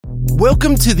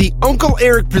Welcome to the Uncle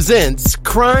Erich Presents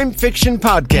Crime Fiction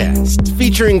Podcast,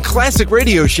 featuring classic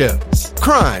radio shows,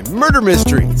 crime, murder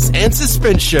mysteries, and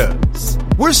suspense shows.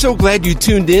 We're so glad you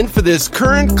tuned in for this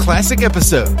current classic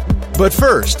episode. But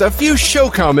first, a few show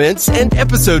comments and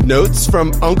episode notes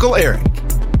from Uncle Erich.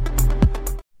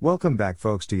 Welcome back,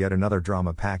 folks, to yet another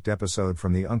drama-packed episode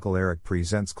from the Uncle Erich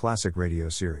Presents Classic Radio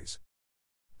series.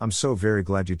 I'm so very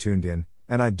glad you tuned in,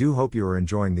 and I do hope you are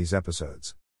enjoying these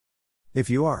episodes. If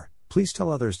you are, please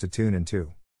tell others to tune in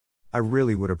too. I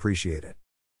really would appreciate it.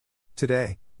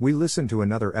 Today, we listen to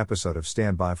another episode of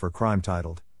Stand By for Crime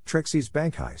titled, Trixie's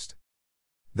Bank Heist.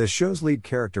 The show's lead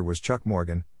character was Chuck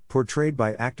Morgan, portrayed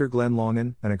by actor Glenn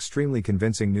Longan, an extremely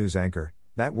convincing news anchor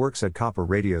that works at Copper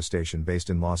radio station based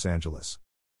in Los Angeles.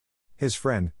 His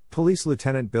friend, Police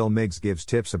Lieutenant Bill Miggs, gives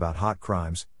tips about hot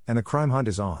crimes, and the crime hunt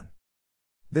is on.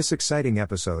 This exciting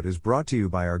episode is brought to you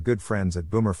by our good friends at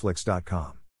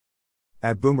boomerflix.com.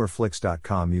 At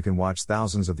boomerflix.com you can watch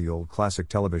thousands of the old classic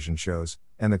television shows,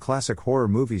 and the classic horror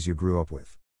movies you grew up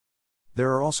with.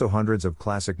 There are also hundreds of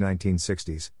classic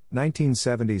 1960s,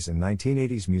 1970s and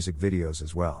 1980s music videos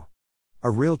as well.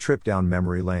 A real trip down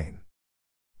memory lane.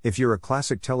 If you're a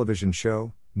classic television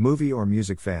show, movie or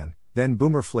music fan, then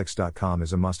boomerflix.com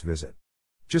is a must visit.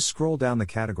 Just scroll down the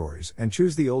categories and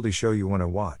choose the oldie show you want to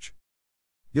watch.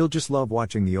 You'll just love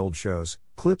watching the old shows,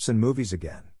 clips and movies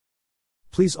again.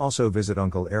 Please also visit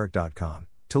UncleErich.com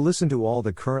to listen to all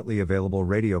the currently available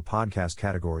radio podcast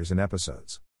categories and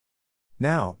episodes.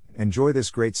 Now, enjoy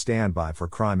this great Stand By for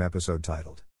Crime episode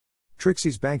titled,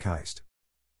 Trixie's Bank Heist.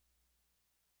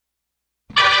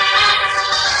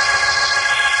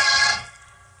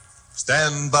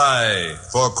 Stand by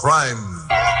for crime.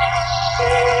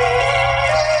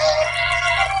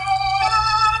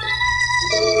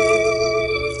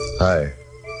 Hi,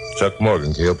 Chuck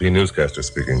Morgan, KLP newscaster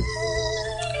speaking.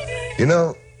 You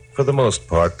know, for the most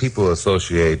part, people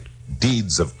associate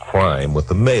deeds of crime with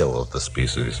the male of the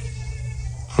species.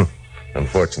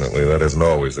 Unfortunately, that isn't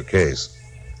always the case.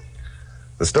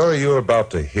 The story you're about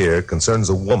to hear concerns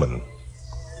a woman,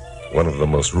 one of the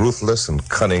most ruthless and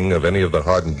cunning of any of the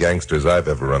hardened gangsters I've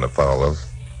ever run afoul of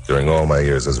during all my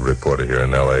years as a reporter here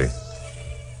in L.A.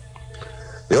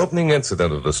 The opening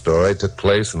incident of the story took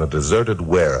place in a deserted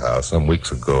warehouse some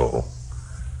weeks ago.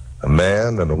 A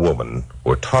man and a woman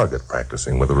were target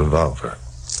practicing with a revolver.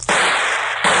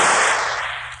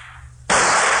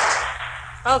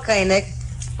 Okay, Nick.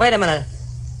 Wait a minute.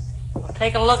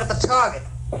 Take a look at the target.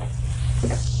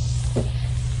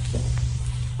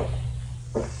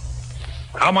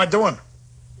 How am I doing?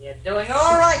 You're doing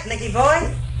all right, Nicky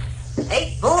boy.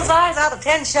 8 bullseyes out of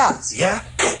 10 shots. Yeah?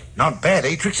 Not bad,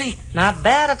 eh, Trixie? Not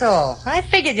bad at all. I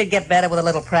figured you'd get better with a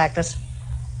little practice.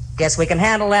 Guess we can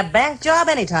handle that bank job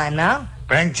anytime now.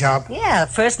 Bank job? Yeah,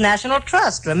 First National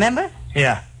Trust, remember?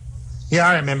 Yeah,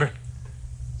 I remember.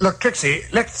 Look, Trixie,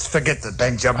 let's forget the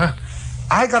bank job, huh?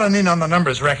 I got an in on the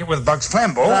numbers racket with Bugs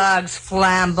Flambeau. Bugs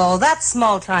Flambeau, that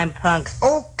small-time punk.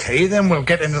 Okay, then we'll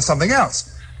get into something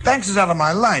else. Banks is out of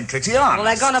my line, Trixie, honest. Well,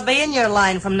 they're gonna be in your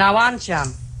line from now on,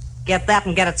 chum. Get that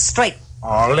and get it straight.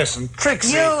 Oh, listen,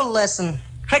 Trixie. You listen.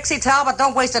 Trixie Talbot,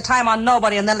 don't waste your time on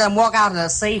nobody and then let him walk out in the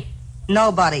sea.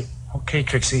 Nobody. Okay,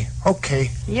 Trixie,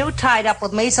 okay. You tied up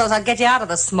with me so as I'd get you out of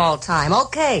the small time.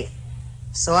 Okay.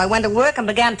 So I went to work and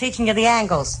began teaching you the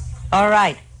angles. All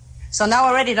right. So now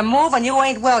we're ready to move and you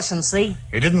ain't Welshing, see?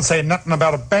 You didn't say nothing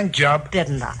about a bank job.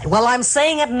 Didn't I? Well, I'm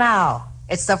saying it now.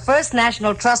 It's the First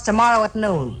National Trust tomorrow at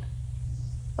noon.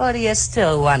 Or do you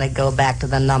still want to go back to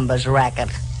the numbers racket?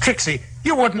 Trixie,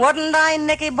 you wouldn't... Wouldn't I,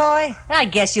 Nicky boy? I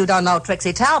guess you don't know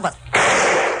Trixie Talbot.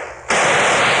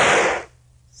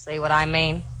 See what I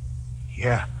mean?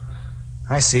 Yeah,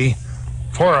 I see.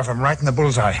 4 of them right in the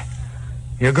bullseye.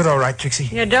 You're good all right, Trixie.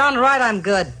 You're darn right I'm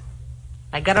good.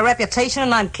 I got a reputation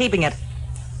and I'm keeping it.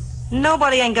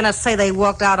 Nobody ain't gonna say they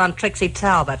walked out on Trixie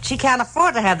Talbot. She can't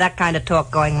afford to have that kind of talk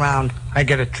going round. I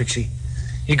get it, Trixie.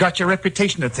 You got your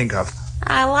reputation to think of.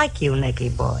 I like you, Nicky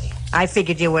boy. I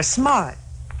figured you were smart.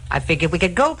 I figured we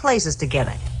could go places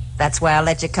together. That's why I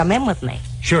let you come in with me.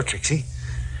 Sure, Trixie.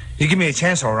 You give me a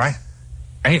chance, all right.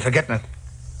 I ain't forgetting it.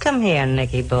 Come here,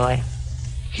 Nicky boy.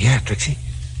 Yeah, Trixie.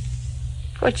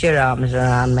 Put your arms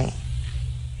around me.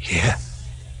 Yeah.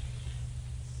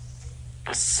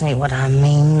 See what I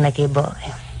mean, Nicky boy?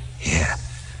 Yeah.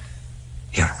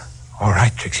 You're all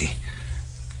right, Trixie.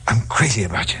 I'm crazy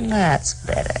about you. That's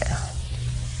better.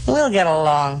 We'll get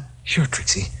along. Sure,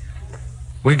 Trixie.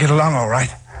 We'll get along all right.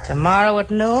 Tomorrow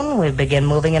at noon, we begin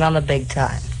moving in on the big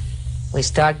time. We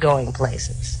start going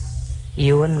places.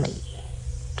 You and me.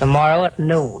 Tomorrow at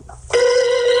noon.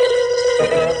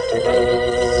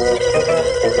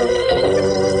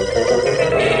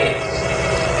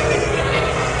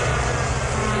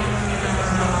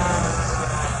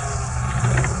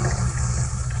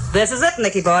 This is it,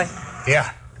 Nicky boy.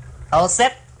 Yeah, All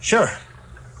set? sure.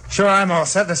 Sure, I'm all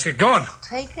set. Let's get going.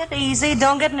 Take it easy.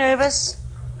 Don't get nervous.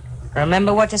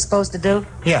 Remember what you're supposed to do?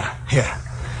 Yeah.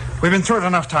 We've been through it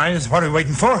enough times. What are we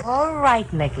waiting for? All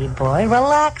right, Nicky boy.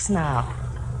 Relax now.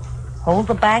 Hold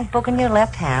the bank book in your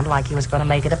left hand like you was going to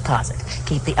make a deposit.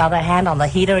 Keep the other hand on the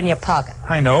heater in your pocket.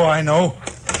 I know.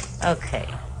 Okay,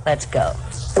 let's go.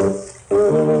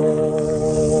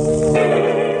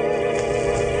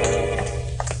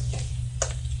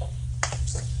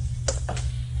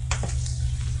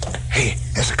 Hey,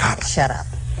 there's a cop. Shut up.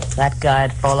 That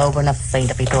guy'd fall over in a faint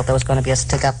if he thought there was going to be a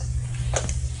stick-up.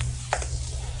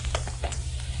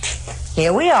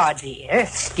 Here we are, dear.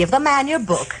 Give the man your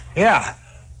book. Yeah.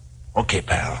 Okay,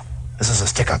 pal. This is a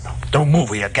stick-up. Don't move,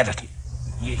 will you? Get it.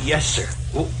 Yes, sir.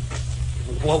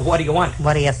 What do you want?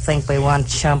 What do you think we want,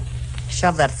 chump?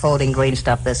 Shove that folding green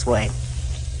stuff this way.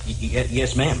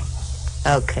 Yes, ma'am.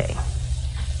 Okay.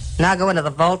 Now go into the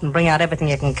vault and bring out everything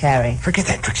you can carry. Forget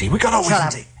that, Trixie. We got all we Shut can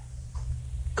up. take.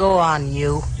 Go on,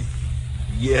 you.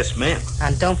 Yes, ma'am.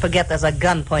 And don't forget there's a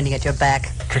gun pointing at your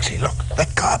back. Trixie, look.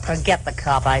 That cop. Forget the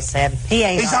cop, I said. He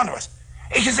ain't... He's onto us.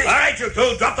 He can see. All right, you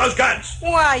two, drop those guns.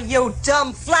 Why, you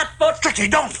dumb flatfoot. Trixie,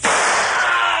 don't.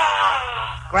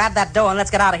 Grab that door and let's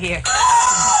get out of here.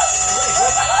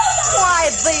 Why,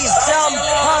 these dumb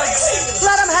punks.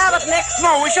 Let him have it, Nick.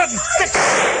 No, we shouldn't. Give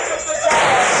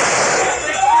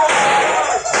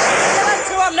it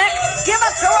to him, Nick. Give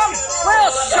it to him.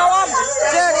 We'll show him.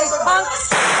 Dirty punks.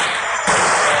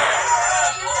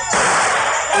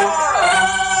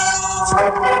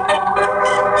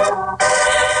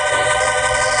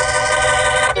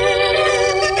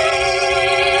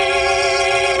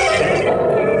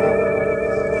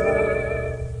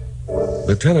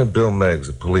 Lieutenant Bill Meggs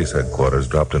at police headquarters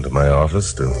dropped into my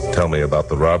office to tell me about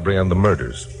the robbery and the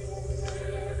murders.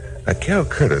 Now, Carol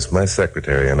Curtis, my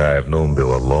secretary, and I have known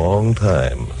Bill a long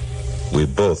time. We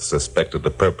both suspected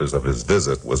the purpose of his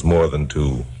visit was more than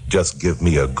to just give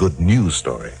me a good news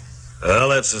story. Well,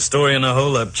 that's the story in the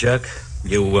holdup, Chuck.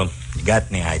 You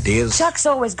got any ideas? Chuck's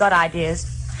always got ideas.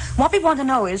 What we want to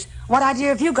know is, what idea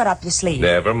have you got up your sleeve?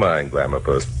 Never mind, Glamour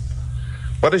Puss.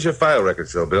 What does your file record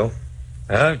show, Bill?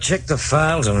 I've checked the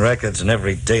files and records in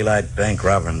every daylight bank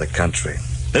robber in the country.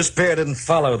 This pair didn't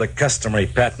follow the customary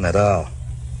pattern at all.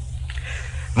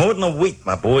 More than a week,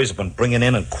 my boys have been bringing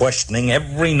in and questioning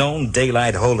every known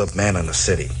daylight holdup man in the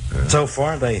city. So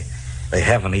far, they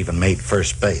haven't even made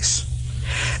first base.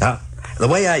 Now, the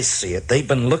way I see it, they've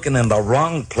been looking in the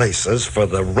wrong places for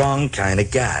the wrong kind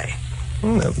of guy.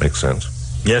 That makes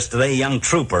sense. Yesterday, a young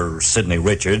trooper, Sidney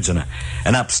Richards, in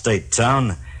an upstate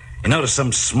town, he noticed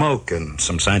some smoke and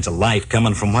some signs of life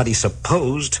coming from what he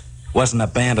supposed was an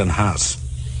abandoned house.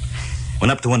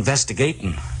 Went up to investigate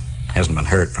and hasn't been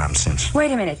heard from since.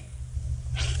 Wait a minute.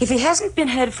 If he hasn't been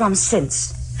heard from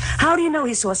since, how do you know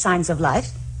he saw signs of life?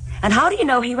 And how do you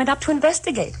know he went up to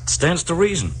investigate? Stands to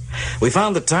reason. We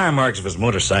found the tire marks of his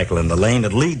motorcycle in the lane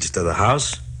that leads to the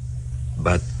house,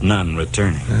 but none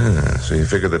returning. So you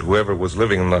figure that whoever was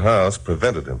living in the house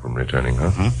prevented him from returning,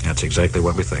 huh? That's exactly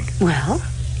what we think. Well,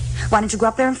 why don't you go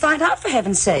up there and find out, for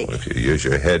heaven's sake? If you use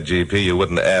your head, GP, you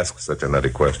wouldn't ask such a nutty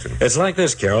question. It's like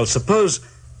this, Carol. Suppose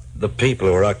the people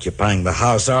who are occupying the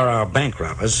house are our bank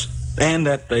robbers, and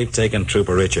that they've taken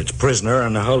Trooper Richards prisoner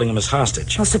and are holding him as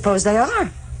hostage. Well, suppose they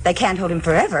are. They can't hold him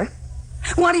forever.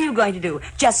 What are you going to do?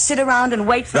 Just sit around and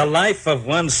wait for... The life of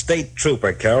one state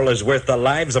trooper, Carol, is worth the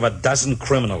lives of a dozen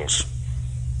criminals.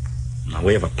 Now,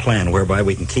 we have a plan whereby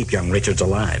we can keep young Richards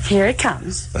alive. Here it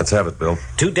comes. Let's have it, Bill.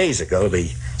 2 days ago,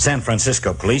 the San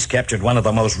Francisco police captured one of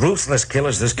the most ruthless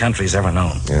killers this country's ever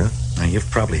known. Yeah? Now, you've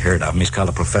probably heard of him. He's called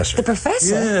the Professor. The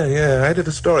professor? Yeah. I did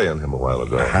a story on him a while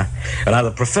ago. And now,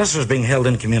 the Professor is being held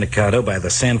incommunicado by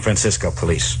the San Francisco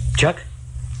police. Chuck,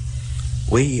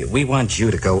 we want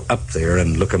you to go up there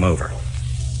and look him over.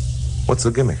 What's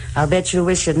the gimmick? I'll bet you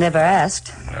wish you'd never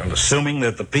asked. Well, assuming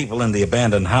that the people in the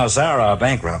abandoned house are our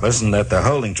bank robbers and that they're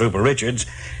holding Trooper Richards,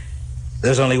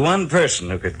 there's only one person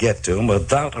who could get to him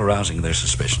without arousing their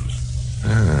suspicions.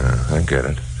 I get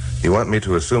it. You want me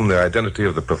to assume the identity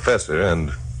of the professor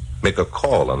and make a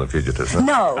call on the fugitives, huh?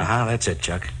 No. That's it,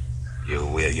 Chuck.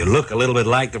 You look a little bit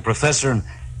like the Professor, and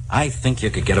I think you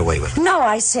could get away with it. No,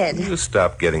 I said. You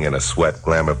stop getting in a sweat,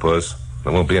 Glamour Puss.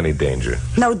 There won't be any danger.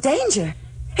 No danger.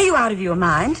 Are you out of your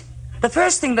mind? The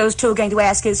first thing those two are going to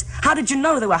ask is, how did you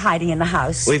know they were hiding in the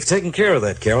house? We've taken care of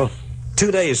that, Carol.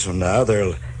 2 days from now,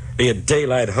 there'll be a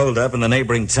daylight holdup in the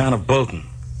neighboring town of Bolton.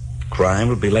 Crime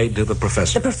will be laid to the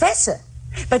Professor. The professor?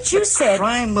 But you said...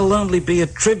 Crime will only be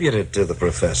attributed to the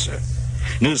Professor.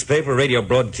 Newspaper, radio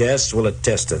broadcasts will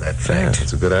attest to that fact.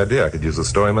 That's a good idea. I could use the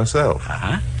story myself.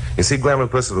 You see,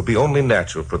 Glamourpuss, it'll be only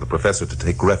natural for the professor to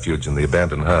take refuge in the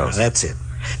abandoned house. That's it.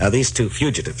 Now, these two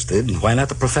fugitives did, and why not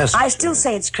the professor? I still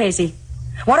say it's crazy.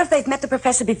 What if they've met the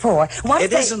professor before? What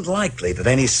if It isn't likely that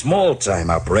any small-time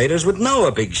operators would know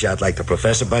a big shot like the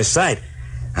professor by sight.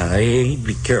 He'd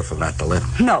be careful not to let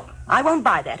him. No, I won't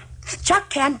buy that. Chuck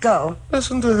can't go.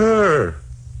 Listen to her.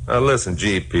 Now, listen,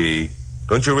 GP.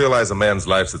 Don't you realize a man's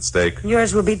life's at stake?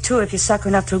 Yours will be too if you're sucker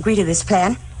enough to agree to this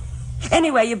plan.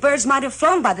 Anyway, your birds might have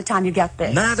flown by the time you got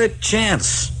there. Not a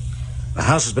chance. The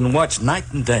house has been watched night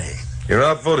and day. You're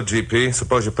outvoted, GP.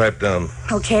 Suppose you pipe down.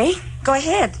 Okay, go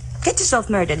ahead. Get yourself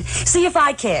murdered. See if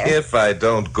I care. If I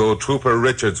don't go, Trooper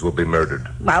Richards will be murdered.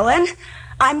 Well, then,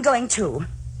 I'm going too.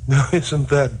 Isn't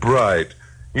that bright?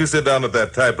 You sit down at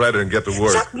that typewriter and get to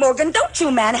work. Chuck Morgan, don't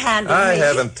you manhandle me. I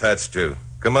haven't touched you.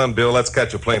 Come on, Bill. Let's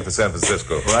catch a plane for San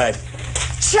Francisco. Right.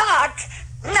 Chuck!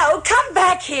 No, come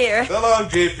back here. So long,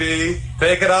 GP.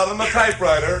 Take it out on the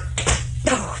typewriter.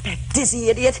 Oh, that dizzy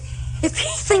idiot. If he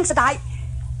thinks that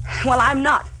Well, I'm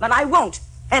not, but I won't.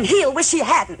 And he'll wish he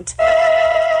hadn't.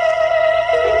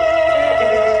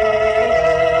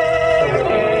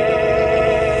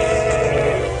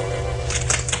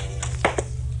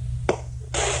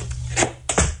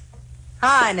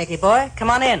 Hi, Nicky boy.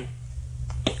 Come on in.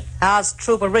 How's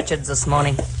Trooper Richards this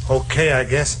morning? Okay, I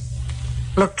guess.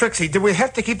 Look, Trixie, do we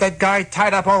have to keep that guy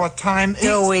tied up all the time?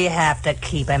 Do we have to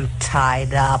keep him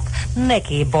tied up?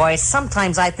 Nicky boy,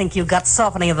 sometimes I think you got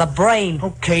softening of the brain.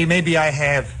 Okay, maybe I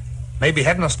have. Maybe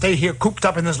having to stay here cooped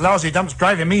up in this lousy dump's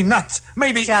driving me nuts.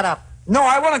 Maybe... Shut up. No,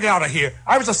 I want to get out of here.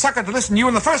 I was a sucker to listen to you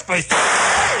in the first place.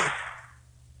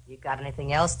 You got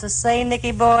anything else to say,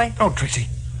 Nicky boy? Oh, Trixie,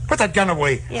 put that gun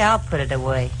away. Yeah, I'll put it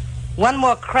away. One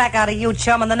more crack out of you,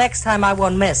 chum, and the next time I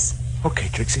won't miss. Okay,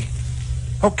 Trixie.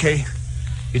 Okay.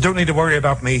 You don't need to worry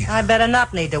about me. I better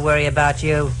not need to worry about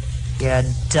you, you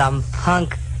dumb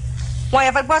punk. Why,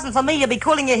 if it wasn't for me, you'd be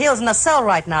cooling your heels in a cell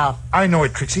right now. I know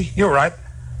it, Trixie. You're right.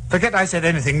 Forget I said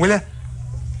anything, will you?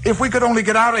 If we could only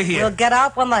get out of here. We'll get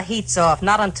out when the heat's off,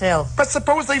 not until. But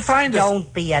suppose they find us.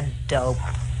 Don't be a dope.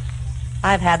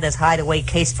 I've had this hideaway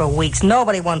case for weeks.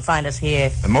 Nobody won't find us here.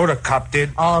 The motor cop did.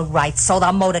 All right, so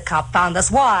the motor cop found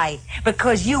us. Why?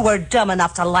 Because you were dumb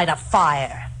enough to light a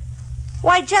fire.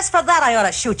 Why, just for that, I ought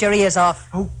to shoot your ears off.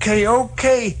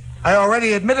 Okay. I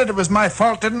already admitted it was my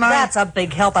fault, didn't I? That's a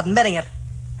big help admitting it.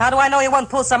 How do I know you won't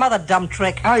pull some other dumb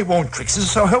trick? I won't, Trixie,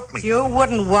 so help me. You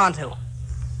wouldn't want to.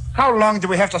 How long do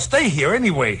we have to stay here,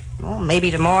 anyway? Well,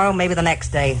 maybe tomorrow, maybe the next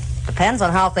day. Depends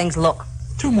on how things look.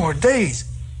 2 more days.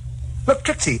 Look,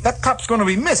 Trixie, that cop's going to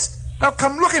be missed. They'll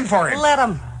come looking for him. Let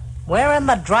him. We're in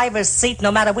the driver's seat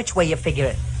no matter which way you figure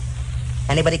it.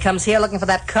 Anybody comes here looking for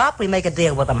that cop, we make a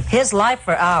deal with him. His life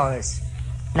for ours.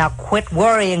 Now quit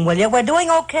worrying, will you? We're doing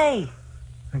okay.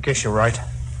 I guess you're right.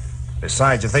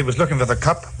 Besides, if they was looking for the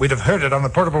cop, we'd have heard it on the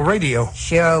portable radio.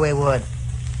 Sure we would.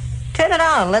 Turn it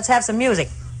on. Let's have some music.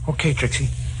 Okay, Trixie.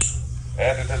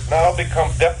 And it has now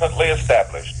become definitely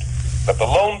established that the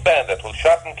lone bandit who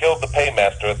shot and killed the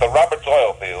paymaster at the Roberts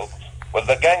oil fields was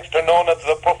the gangster known as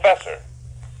the Professor.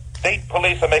 State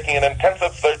police are making an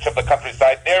intensive search of the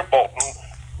countryside near Bolton.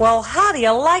 Well, how do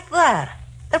you like that?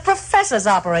 The professor's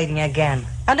operating again.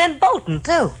 And in Bolton,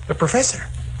 too. The professor?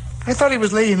 I thought he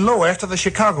was laying low after the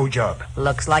Chicago job.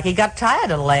 Looks like he got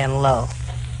tired of laying low.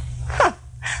 Huh.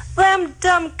 Them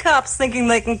dumb cops thinking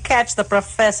they can catch the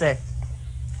professor.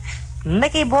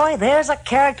 Nicky boy, there's a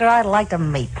character I'd like to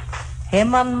meet.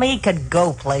 Him and me could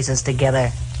go places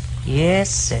together. Yes,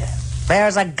 sir.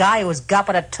 There's a guy who's got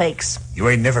what it takes. You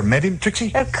ain't never met him,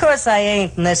 Trixie? Of course I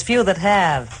ain't, and there's few that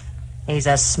have. He's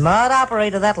a smart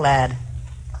operator, that lad.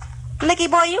 Nicky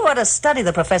boy, you ought to study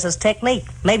the professor's technique.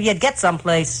 Maybe you'd get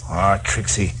someplace. Ah,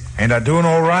 Trixie, ain't I doing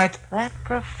all right? That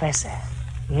professor.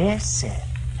 Yes, sir.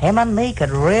 Him and me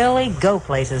could really go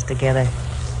places together.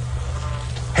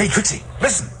 Hey, Trixie,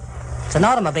 listen. It's an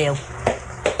automobile.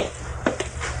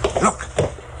 Look,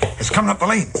 it's coming up the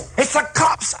lane. It's the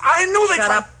cops. I knew they'd...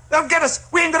 Shut up. They'll get us.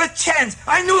 We ain't got a chance.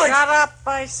 I knew they... Shut up,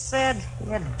 I said.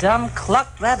 You dumb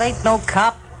cluck. That ain't no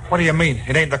cop. What do you mean?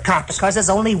 It ain't the cops. Because there's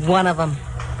only one of them.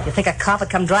 You think a cop would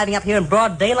come driving up here in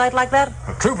broad daylight like that?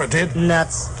 The trooper did.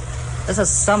 Nuts. This is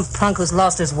some punk who's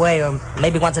lost his way or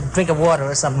maybe wants a drink of water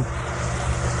or something.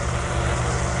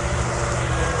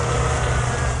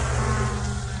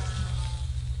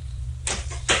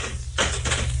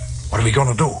 What are we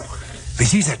going to do? If he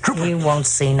sees that trooper... He won't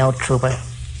see no trooper.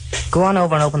 Go on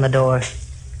over and open the door.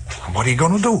 What are you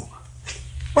going to do?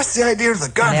 What's the idea of the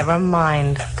gun? Never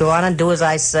mind. Go on and do as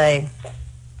I say.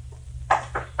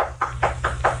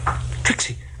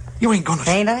 Trixie, you ain't going to...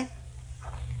 Ain't I?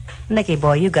 Nicky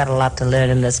boy, you got a lot to learn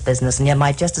in this business, and you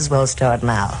might just as well start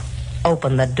now.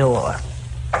 Open the door.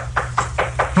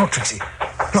 No, Trixie.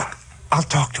 Look, I'll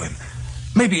talk to him.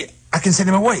 Maybe I can send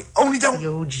him away. Only don't...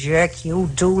 You jerk, you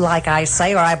do like I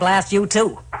say, or I blast you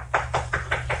too.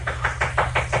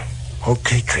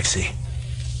 Okay, Trixie.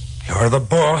 You're the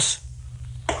boss.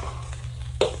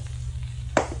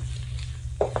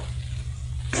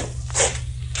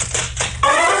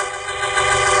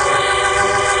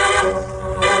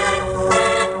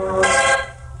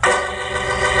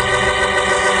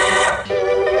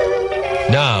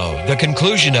 Now, the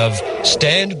conclusion of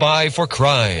Stand By for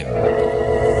Crime.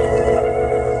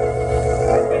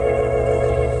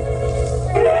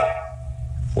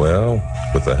 Well,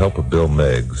 with the help of Bill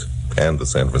Meggs and the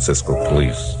San Francisco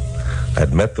police,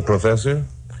 I'd met the professor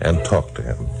and talked to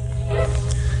him.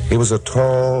 He was a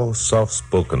tall,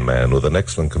 soft-spoken man with an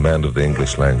excellent command of the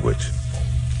English language,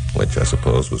 which I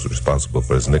suppose was responsible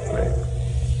for his nickname.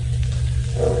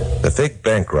 The fake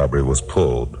bank robbery was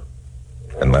pulled,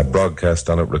 and my broadcast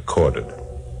on it recorded.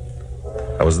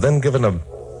 I was then given a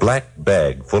black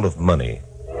bag full of money,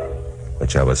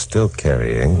 which I was still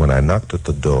carrying when I knocked at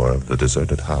the door of the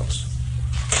deserted house.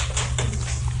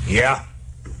 Yeah?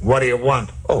 What do you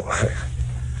want? Oh,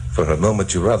 for a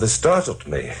moment you rather startled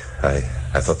me. I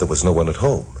thought there was no one at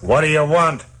home. What do you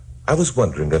want? I was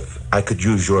wondering if I could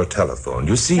use your telephone.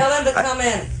 You see... Tell him to come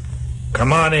in.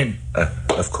 Come on in.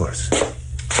 Of course.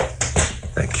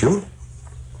 Thank you.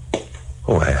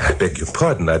 Oh, I beg your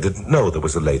pardon. I didn't know there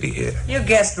was a lady here. You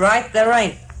guessed right, there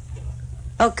ain't.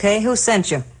 Okay, who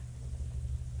sent you?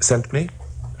 Sent me?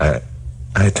 I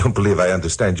don't believe I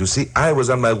understand. You see, I was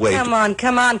on my way Come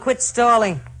on, quit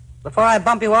stalling. Before I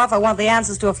bump you off, I want the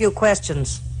answers to a few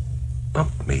questions.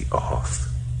 Bump me off?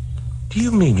 Do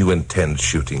you mean you intend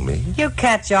shooting me? You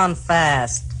catch on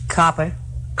fast, copper.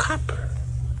 Copper?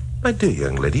 My dear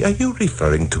young lady, are you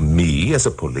referring to me as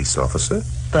a police officer?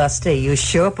 Busty, you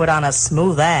sure put on a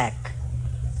smooth act.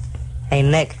 Hey,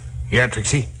 Nick. Yeah,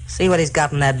 Trixie? See what he's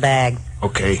got in that bag.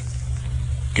 Okay.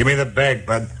 Give me the bag,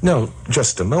 bud. No,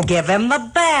 just a moment. Give him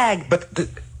the bag. But...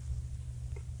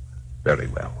 Very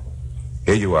well.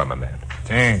 Here you are, my man.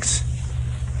 Thanks.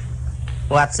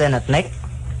 What's in it, Nick?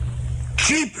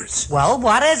 Jeepers! Well,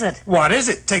 what is it? What is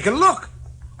it? Take a look.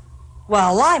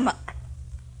 Well,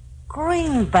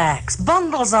 greenbacks,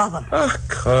 bundles of them. Ah,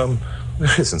 come.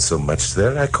 There isn't so much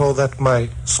there. I call that my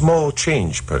small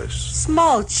change purse.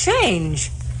 Small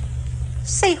change?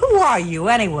 Say, who are you,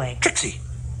 anyway? Trixie,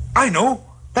 I know.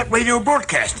 That radio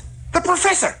broadcast. The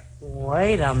professor.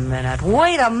 Wait a minute.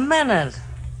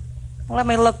 Let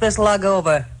me look this lug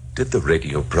over. Did the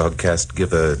radio broadcast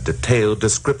give a detailed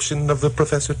description of the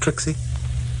professor, Trixie?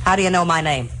 How do you know my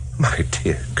name? My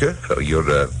dear girl,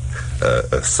 your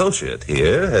associate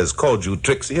here has called you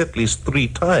Trixie at least 3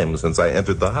 times since I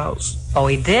entered the house. Oh,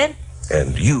 he did?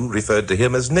 And you referred to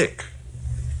him as Nick.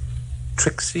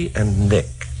 Trixie and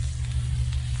Nick.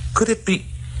 Could it be...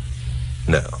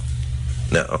 No.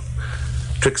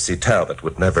 Trixie Talbot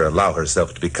would never allow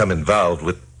herself to become involved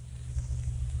with...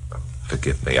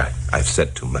 Forgive me, I've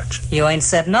said too much. You ain't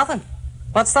said nothing.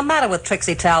 What's the matter with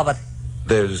Trixie Talbot?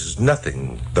 There's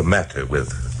nothing the matter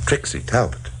with Trixie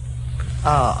Talbot.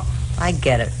 Oh, I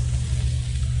get it.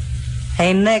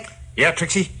 Hey, Nick. Yeah,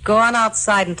 Trixie? Go on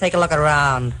outside and take a look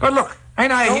around. But look,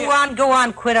 ain't I here? Go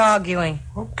on, quit arguing.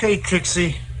 Okay,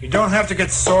 Trixie. You don't have to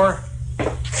get sore.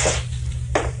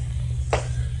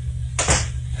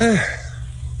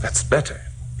 That's better.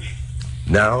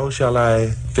 Now shall I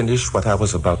finish what I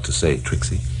was about to say,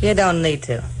 Trixie? You don't need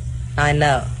to. I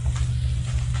know.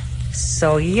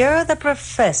 So you're the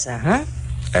professor, huh?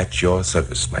 At your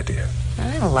service, my dear.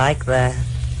 I like that.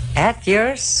 At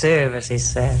your service, he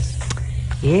says.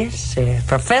 Yes, sir.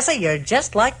 Professor, you're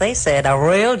just like they said, a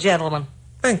real gentleman.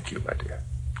 Thank you, my dear.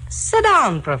 Sit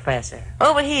down, Professor.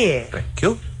 Over here. Thank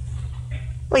you.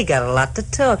 We got a lot to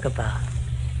talk about.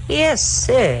 Yes,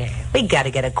 sir. We got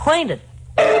to get acquainted.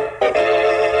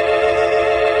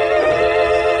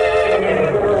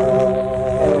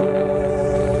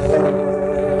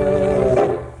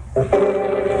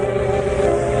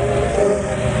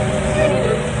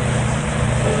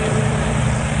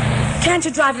 Can't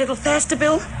you drive a little faster,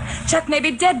 Bill? Chuck may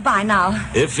be dead by now.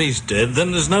 If he's dead,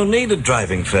 then there's no need of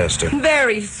driving faster.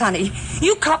 Very funny.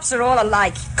 You cops are all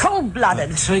alike,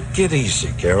 cold-blooded. Take it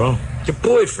easy, Carol. Your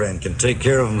boyfriend can take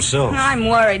care of himself. I'm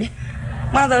worried.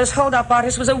 One of those hold-up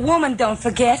artists was a woman, don't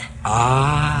forget.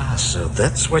 Ah, so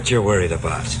that's what you're worried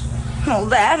about. All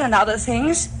that and other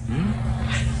things.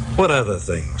 What other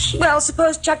things? Well,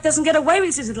 suppose Chuck doesn't get away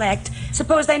with his intellect.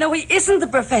 Suppose they know he isn't the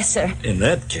professor. In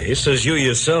that case, as you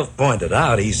yourself pointed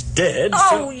out, he's dead.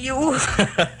 Oh, you...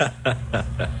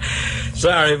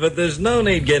 Sorry, but there's no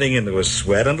need getting into a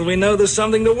sweat until we know there's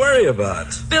something to worry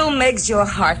about. Bill Meggs, you're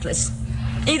heartless.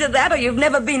 Either that or you've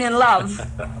never been in love.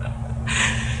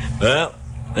 Well,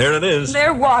 there it is.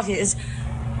 There what is?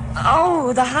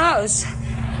 Oh, the house.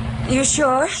 You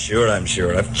sure? Sure, I'm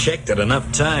sure. I've checked it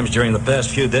enough times during the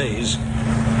past few days.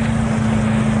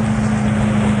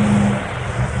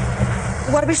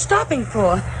 What are we stopping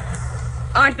for?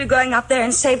 Aren't we going up there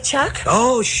and save Chuck?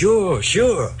 Oh, sure.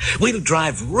 We'll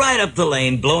drive right up the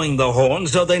lane, blowing the horn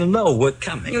so they'll know we're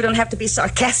coming. You don't have to be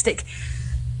sarcastic.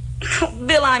 Oh,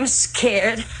 Bill, I'm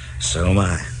scared. So am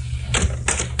I.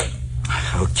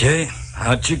 Okay,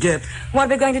 how'd you get? What are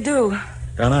we going to do?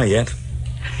 Don't know yet.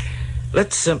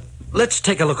 Let's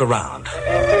take a look around.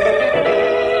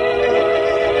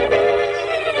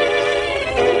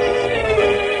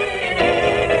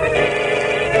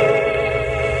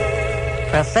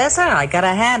 Professor, I gotta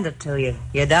hand it to you.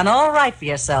 You done all right for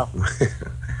yourself.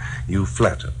 You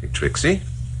flatter me, Trixie.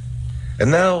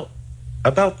 And now,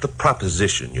 about the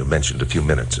proposition you mentioned a few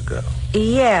minutes ago.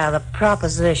 Yeah, the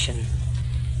proposition.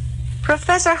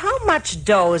 Professor, how much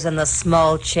dough is in the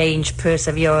small change purse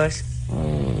of yours?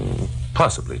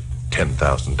 Possibly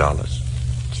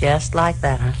 $10,000. Just like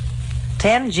that, huh?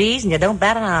 10 G's and you don't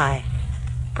bat an eye.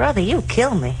 Brother, you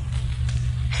kill me.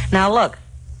 Now look,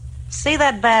 see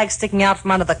that bag sticking out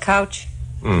from under the couch?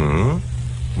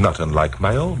 Not unlike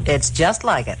my own. It's just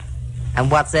like it. And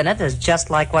what's in it is just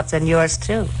like what's in yours,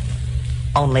 too.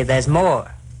 Only there's more.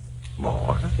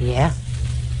 More? Yeah.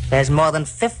 There's more than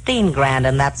 15 grand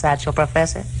in that satchel,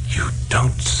 Professor. You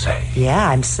don't say. Yeah,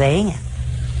 I'm saying it.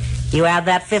 You add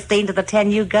that 15 to the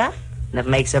 10 you got, and it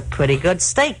makes a pretty good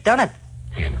steak, don't it?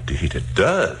 Indeed it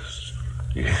does.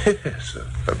 Yes,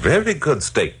 a very good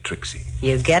steak, Trixie.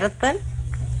 You get it, then?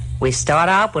 We start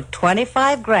out with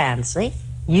 25 grand, see?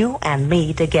 You and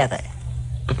me together.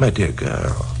 But, my dear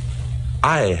girl,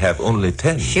 I have only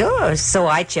 10. Sure, so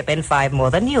I chip in 5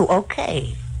 more than you,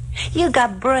 okay. You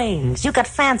got brains, you got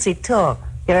fancy talk.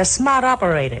 You're a smart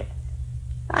operator.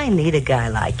 I need a guy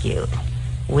like you.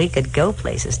 We could go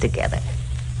places together.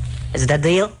 Is it a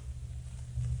deal?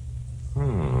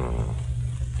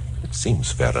 It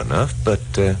seems fair enough, but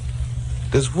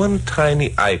there's one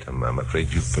tiny item I'm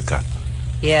afraid you've forgotten.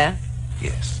 Yeah?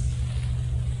 Yes.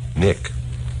 Nick.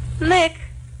 Nick?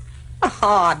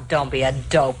 Oh, don't be a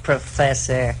dope,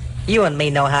 Professor. You and me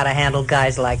know how to handle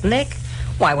guys like Nick.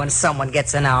 Why, when someone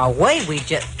gets in our way, we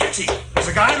just... Trixie, there's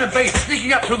a guy in a base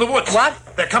sneaking up through the woods. What?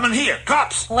 They're coming here.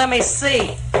 Cops. Let me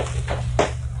see.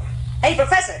 Hey,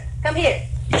 Professor, come here.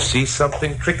 You see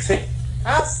something, Trixie?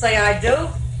 I'll say I do.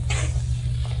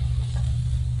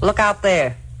 Look out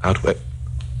there. Out where?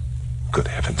 Good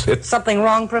heavens, it's... Something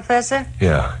wrong, Professor?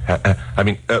 Yeah,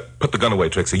 put the gun away,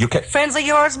 Trixie. You can't... Friends of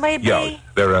yours, maybe? Yeah,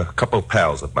 they're a couple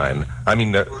pals of mine.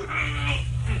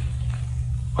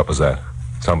 What was that?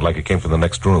 Sounded like it came from the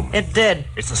next room. It did.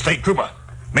 It's the state trooper.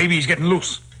 Maybe he's getting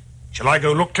loose. Shall I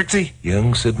go look, Trixie?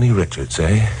 Young Sidney Richards,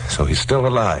 eh? So he's still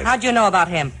alive. How'd you know about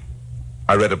him?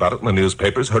 I read about it in the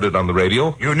newspapers, heard it on the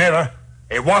radio. You never.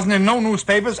 It wasn't in no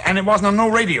newspapers, and it wasn't on no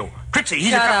radio. Trixie, he's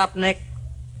Shut up, Nick.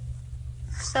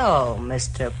 So,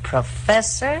 Mr.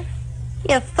 Professor,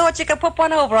 you thought you could put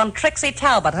one over on Trixie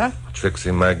Talbot, huh?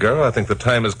 Trixie, my girl, I think the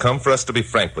time has come for us to be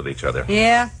frank with each other.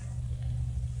 Yeah?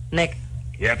 Nick,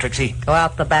 Yeah, Trixie. go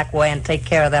out the back way and take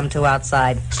care of them two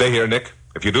outside. Stay here, Nick.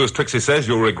 If you do as Trixie says,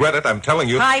 you'll regret it. I'm telling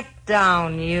you. Pipe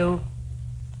down, you.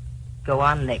 Go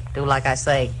on, Nick. Do like I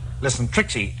say. Listen,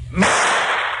 Trixie.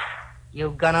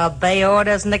 You gonna obey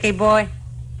orders, Nicky boy?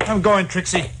 I'm going,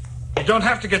 Trixie. You don't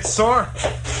have to get sore.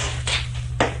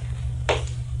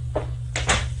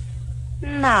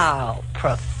 Now,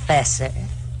 Professor,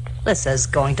 this is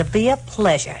going to be a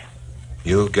pleasure.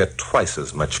 You'll get twice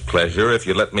as much pleasure if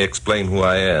you let me explain who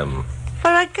I am. For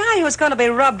a guy who's going to be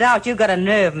rubbed out, you got a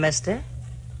nerve, mister.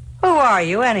 Who are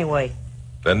you, anyway?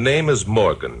 The name is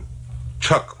Morgan.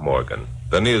 Chuck Morgan,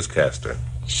 the newscaster.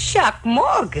 Chuck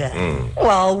Morgan?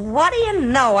 Well, what do you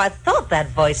know? I thought that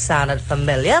voice sounded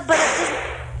familiar, but it didn't...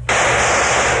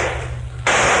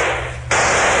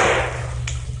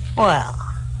 Well,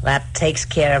 that takes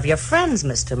care of your friends,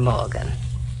 Mr. Morgan.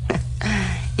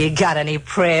 You got any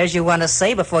prayers you want to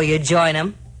say before you join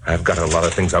them? I've got a lot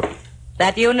of things up.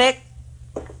 That you, Nick?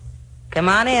 Come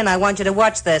on in. I want you to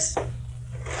watch this.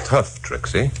 Tough,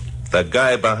 Trixie. That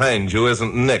guy behind you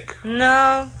isn't Nick.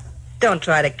 No? Don't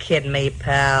try to kid me,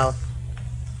 pal.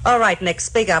 All right, Nick,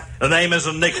 speak up. The name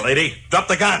isn't Nick, lady. Drop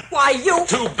the gun. Why, you...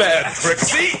 Too bad,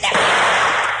 Trixie.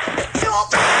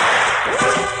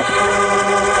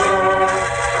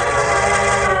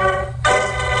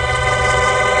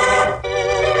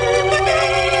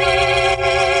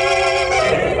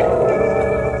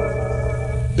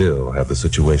 Bill had the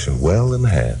situation well in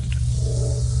hand.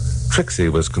 Trixie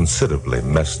was considerably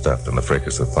messed up in the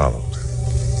fracas that followed.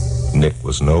 Nick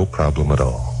was no problem at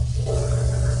all.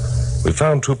 We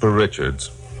found Trooper Richards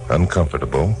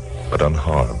uncomfortable but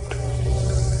unharmed.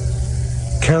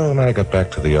 Carol and I got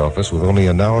back to the office with only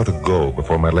an hour to go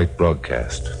before my late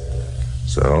broadcast.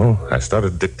 So I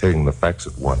started dictating the facts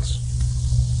at once.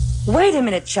 Wait a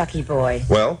minute, Chucky boy.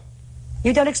 Well?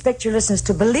 You don't expect your listeners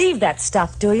to believe that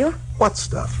stuff, do you? What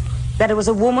stuff? That it was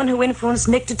a woman who influenced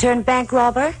Nick to turn bank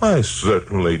robber? I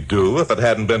certainly do. If it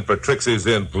hadn't been for Trixie's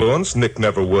influence, Nick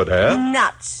never would have.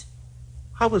 Nuts.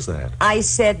 How was that? I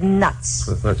said nuts.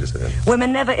 I thought you said.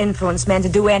 Women never influence men to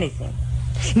do anything.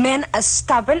 Men are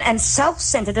stubborn and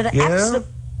self-centered and absolute...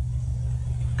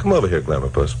 Come over here, Glamour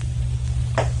Puss.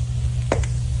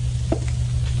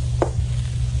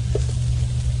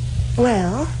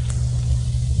 Well?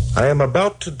 I am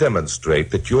about to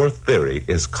demonstrate that your theory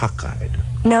is cockeyed.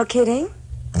 No kidding?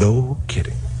 No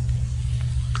kidding.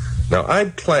 Now,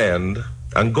 I'd planned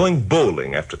on going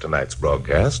bowling after tonight's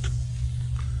broadcast.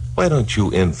 Why don't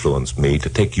you influence me to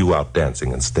take you out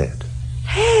dancing instead?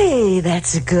 Hey,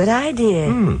 that's a good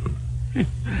idea.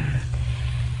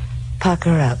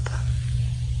 Pucker up.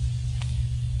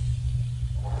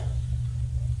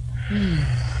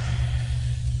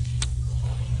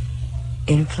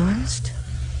 Influenced?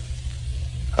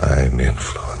 I'm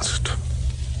influenced.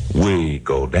 We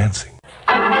go dancing.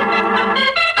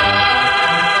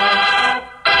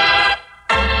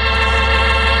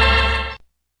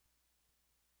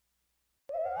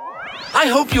 I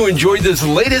hope you enjoyed this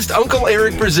latest Uncle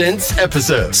Eric Presents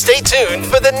episode. Stay tuned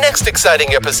for the next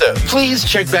exciting episode. Please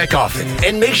check back often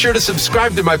and make sure to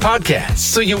subscribe to my podcast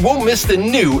so you won't miss the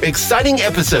new exciting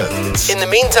episodes. In the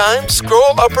meantime,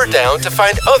 scroll up or down to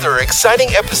find other exciting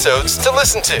episodes to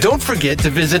listen to. Don't forget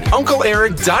to visit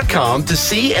UncleEric.com to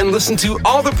see and listen to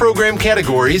all the program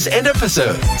categories and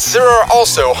episodes. There are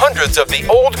also hundreds of the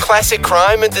old classic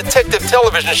crime and detective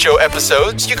television show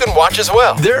episodes you can watch as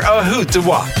well. They're a hoot to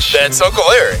watch. That's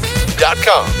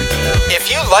UncleEric.com. If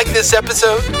you like this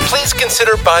episode, please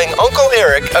consider buying Uncle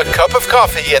Eric a cup of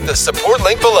coffee at the support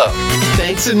link below.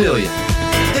 Thanks a million.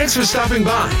 Thanks for stopping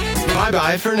by.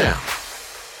 Bye-bye for now.